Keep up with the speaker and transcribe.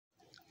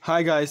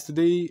Hi guys,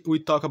 today we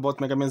talk about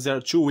Megaman's there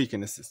are two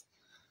weaknesses.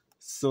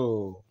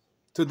 So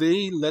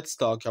today let's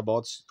talk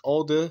about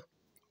all the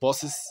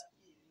bosses'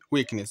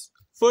 weakness.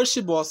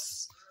 First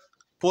boss,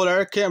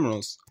 polar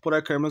cameras.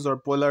 Polar cameras or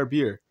polar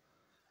bear.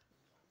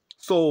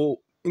 So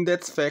in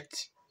that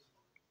fact,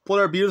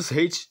 polar bears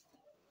hate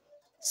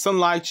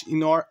sunlight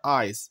in our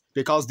eyes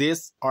because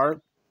these are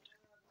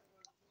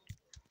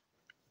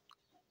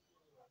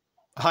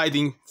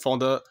hiding from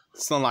the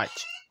sunlight.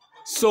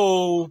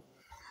 So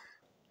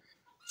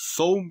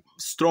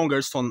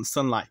stronger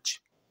sunlight.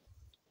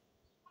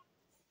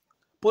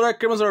 Polar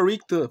cameras are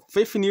weak to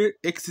Fafnir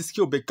X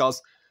skill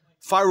because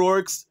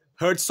fireworks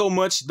hurt so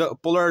much the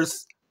polar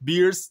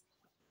bear's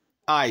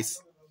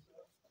eyes.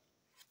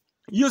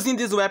 Using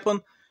this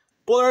weapon,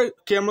 polar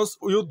cameras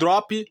will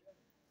drop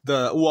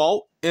the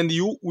wall and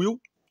you will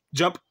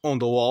jump on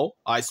the wall,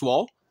 ice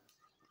wall,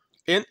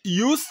 and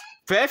use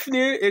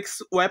Fafnir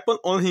X weapon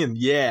on him.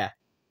 Yeah.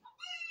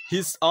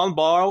 His own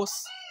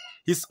boss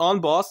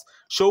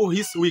show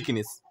his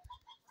weakness.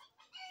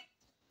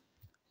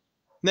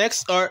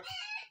 Next are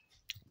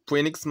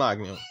Phoenix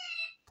Magnum.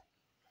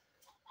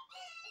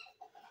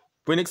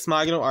 Phoenix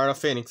Magnum are a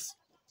phoenix.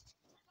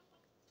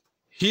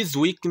 His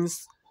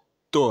weakness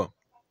to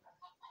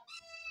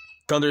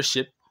Thunder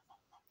Ship,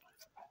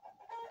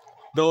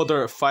 the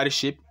other fire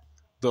ship,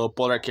 the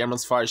Polar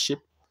Cameras fire ship.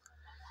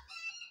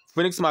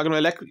 Phoenix Magnum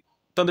Electric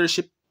Thunder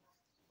Ship.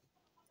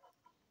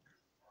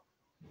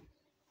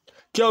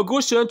 Que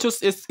alguns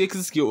anchos is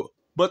skill,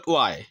 but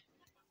why?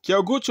 Que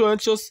alguns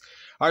anchos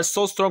are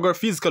so stronger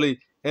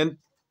physically and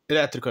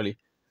electrically.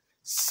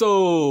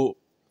 So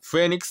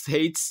Phoenix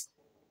hates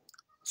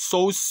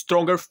so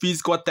stronger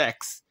physical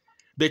attacks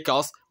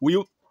because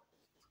will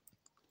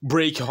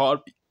break her,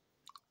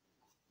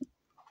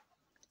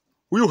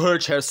 will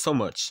hurt her so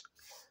much.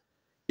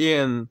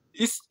 And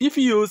if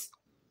you use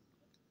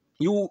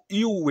you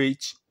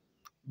wait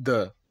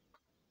the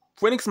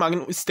Phoenix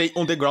Magnum stay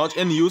on the ground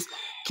and use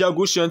que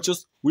alguns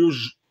chances will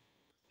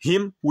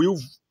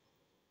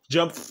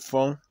jump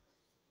from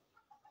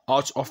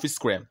out of his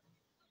scram.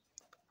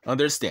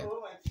 Understand?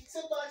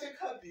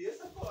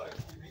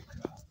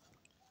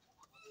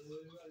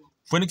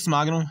 Phoenix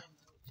Magnum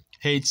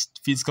hates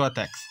physical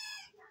attacks,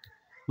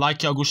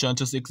 like alguns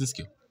chances X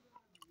skill.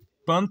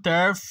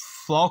 Panther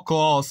Claw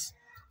Claws.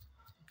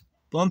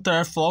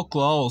 Panther Claw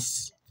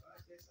Claws.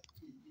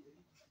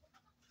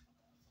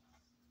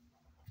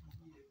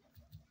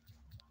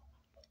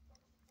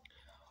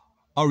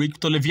 Are weak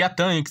to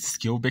Leviathan X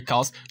skill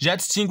because Jet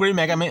Stingray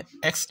Megaman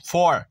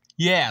X4.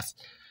 Yes.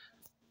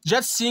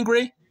 Jet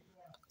Stingray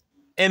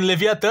and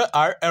Leviathan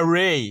are a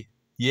ray.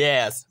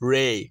 Yes,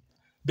 ray.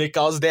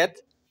 Because that,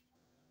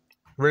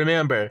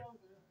 remember,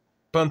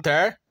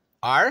 Panther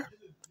are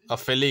a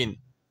feline.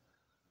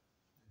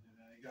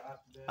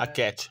 A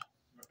cat.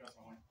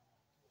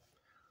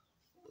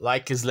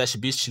 Like slash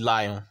beast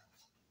lion.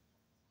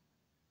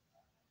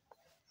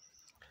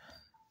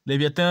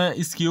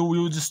 Leviathan skill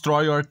will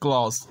destroy your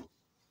claws.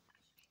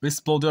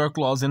 Explode your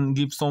claws and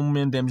give some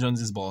main damage on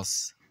this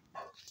boss.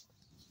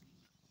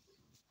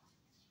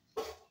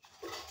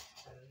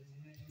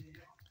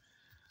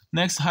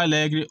 Next, High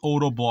Leg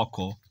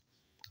Oroboko.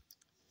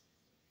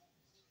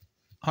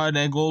 High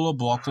Leg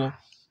Oroboko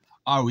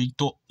are weak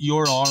to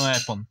your own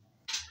weapon.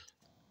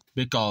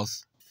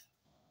 Because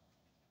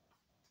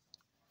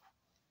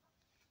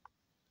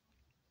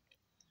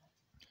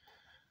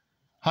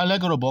High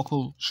Leg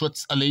Oroboko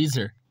shoots a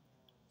laser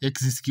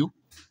X skill,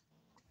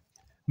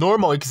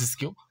 normal X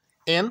skill,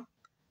 and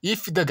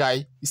if the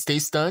guy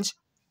stays stunned,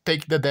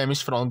 take the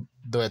damage from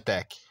the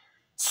attack.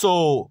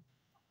 So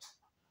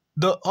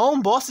the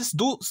own bosses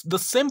do the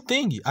same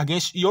thing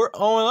against your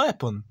own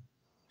weapon.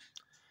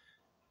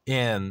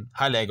 And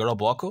High Leg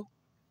Oroboko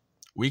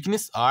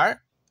weakness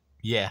are,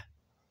 yeah,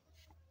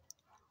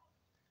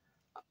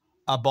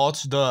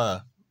 about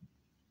the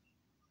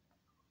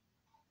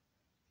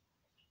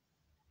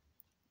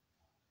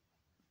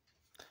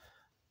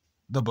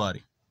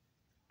body.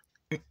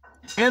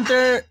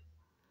 Enter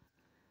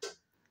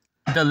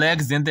the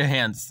legs and the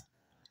hands.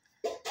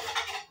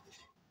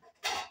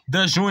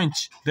 The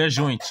joint.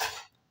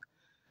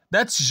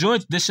 That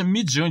joint, the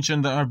mid joint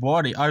in our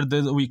body are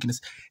the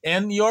weakness.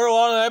 And your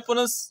own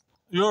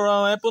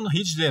weapon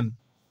hits them.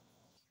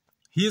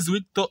 He is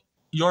weak to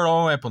your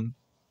own weapon.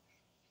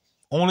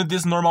 Only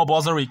this normal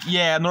boss are weak.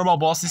 Yeah, normal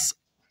bosses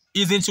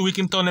isn't weak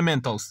into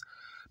elementals.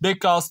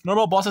 Because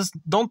normal bosses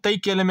don't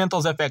take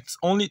elementals effects,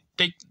 only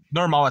take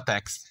normal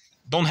attacks.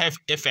 Don't have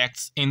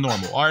effects in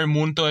normal, are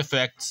immune to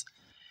effects.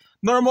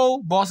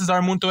 Normal bosses are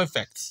immune to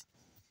effects.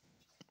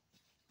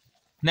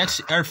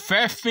 Next are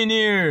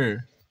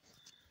Fafnir.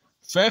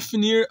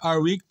 Fafnir are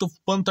weak to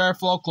Panther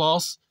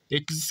Claws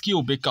X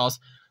skill because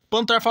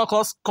Panther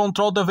Claws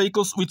control the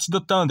vehicles with the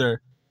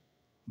thunder.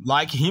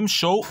 Like him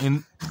show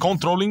in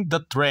controlling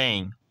the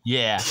train.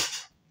 Yeah.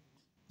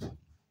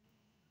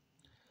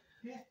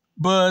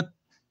 But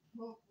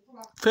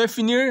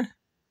Fafnir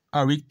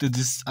are weak to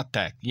this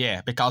attack.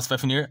 Yeah, because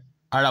Fafnir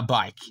are a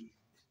bike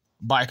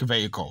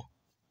vehicle.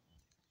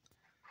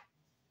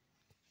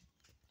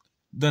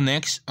 The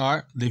next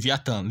are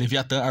Leviathan.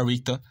 Leviathan are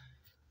weak to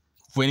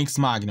Phoenix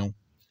Magnum.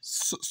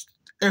 So,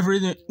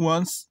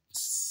 everyone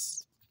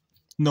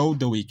know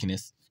the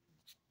weakness.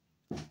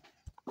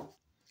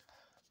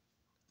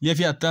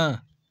 Leviathan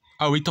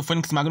are weak to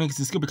Phoenix Magnum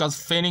skill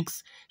because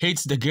Phoenix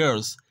hates the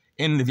girls.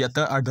 And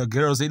Leviathan are the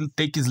girls, they'll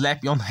take a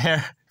slap on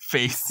her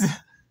face.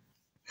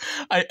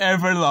 I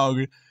ever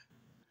long.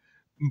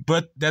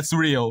 But that's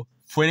real.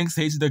 Phoenix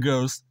hates the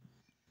girls.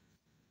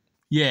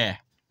 Yeah.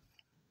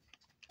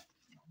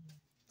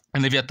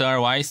 And Leviathan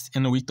are wise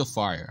and weak to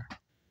fire.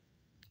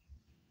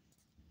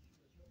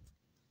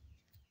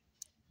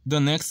 The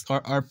next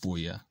are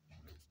Arpuya.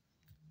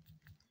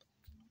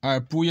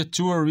 Arpuya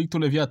too are weak to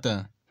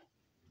Leviathan.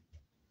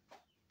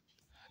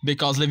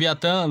 Because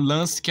Leviathan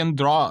lance can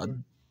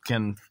do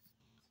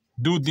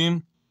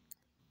them,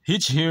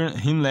 hit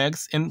him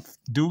legs and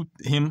do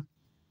him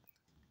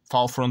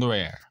fall from the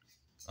air.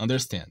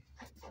 Understand?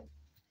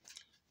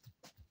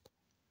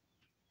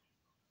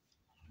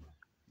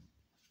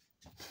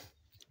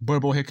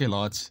 Burble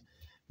Requelote.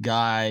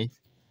 Guy.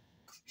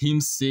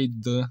 Him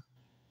said the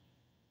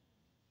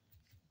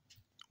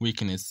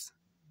weakness.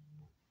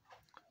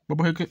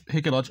 Burble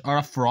Requelote are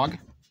a frog.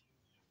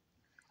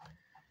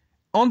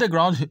 On the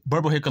ground,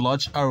 Burble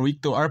Requelote are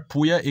weak to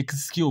Arpuya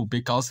X skill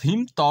because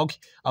him talk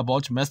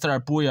about Master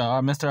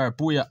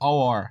Arpuya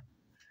all are.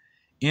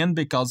 And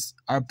because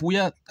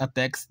Arpuya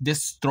attacks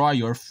destroy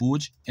your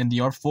food and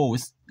your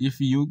foes if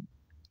you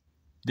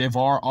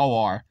devour all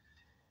are.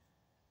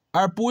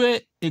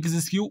 Arpuya X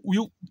skill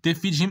will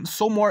defeat him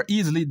so more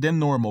easily than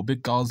normal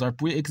because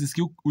Arpuya X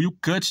skill will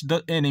cut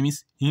the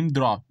enemies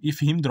if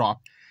him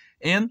drop.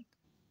 And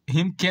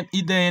him can't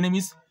eat the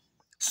enemies,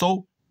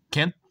 so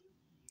can't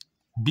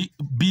be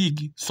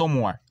big so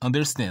more.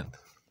 Understand?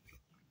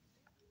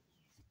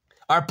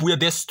 Arpuya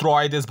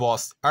destroy this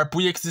boss.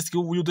 Arpuya X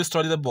skill will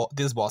destroy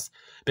this boss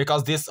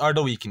because these are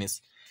the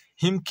weakness.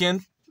 Him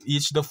can't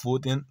eat the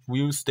food and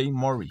will stay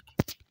more weak.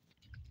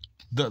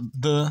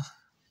 The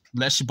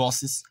last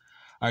bosses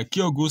are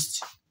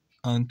Kyogust,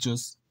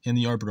 Antios, and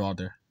your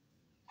brother.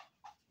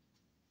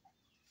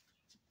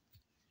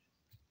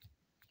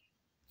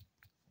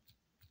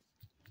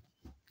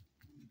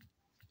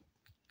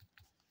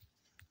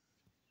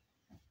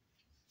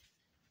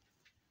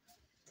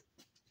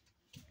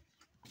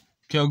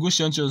 Kyogust,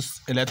 Antios,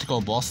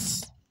 electrical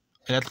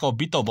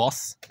beetle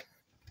boss.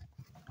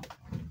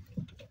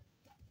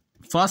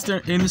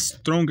 Faster and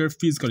stronger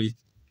physically.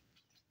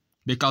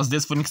 Because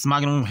this Phoenix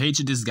Magnum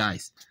hates these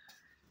guys.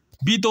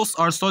 Beetles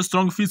are so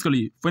strong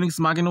physically. Phoenix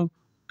Magnum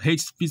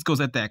hates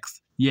physical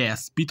attacks.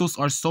 Yes, beetles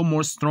are so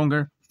more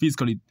stronger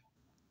physically.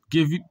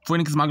 Give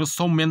Phoenix Magnum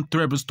so many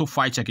troubles to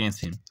fight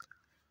against him.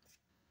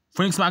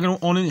 Phoenix Magnum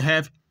only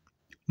have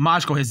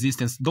magical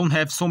resistance. Don't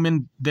have so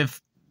many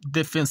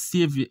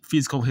defensive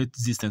physical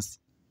resistance.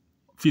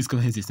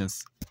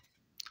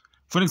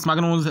 Phoenix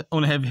Magnum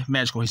only have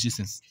magical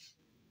resistance.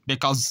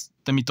 Because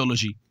the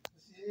mythology.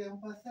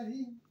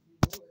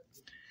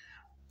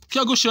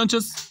 Kyogust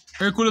Antios,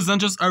 Hercules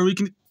Antios are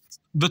weak.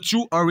 The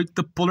two are weak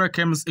to Polar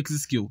Camus X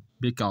skill.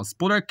 Because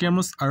Polar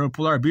Camus are a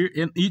polar bear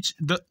and eat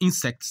the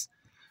insects.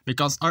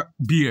 Because are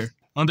bear.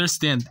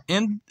 Understand?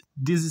 And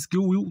this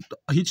skill will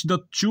hit the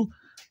two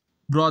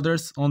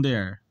brothers on the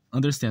air.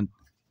 Understand?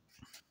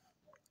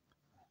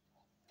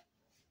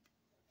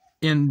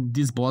 And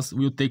this boss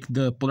will take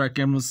the Polar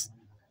Camus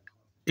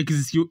X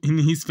skill in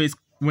his face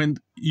when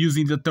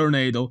using the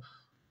tornado.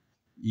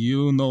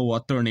 You know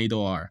what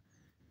tornado are.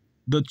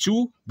 The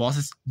two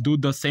bosses do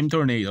the same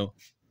tornado.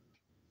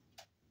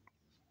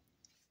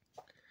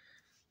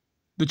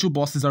 The two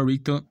bosses are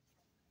weak to...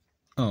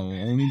 Oh,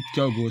 only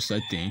Kyogust,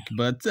 I think.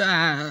 But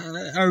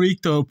are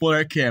weak to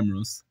Polar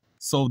Cameras.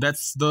 So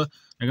that's the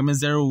Megaman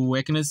Zero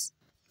weakness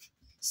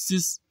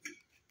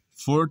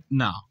for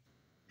now.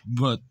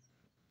 But...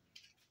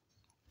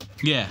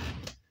 yeah.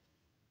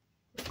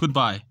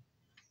 Goodbye.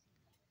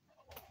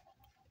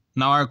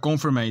 Now are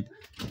confirmed.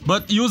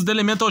 But use the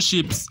elemental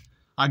ships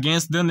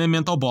against the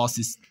elemental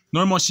bosses.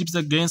 Normal ships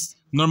against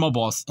normal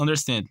boss.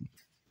 Understand?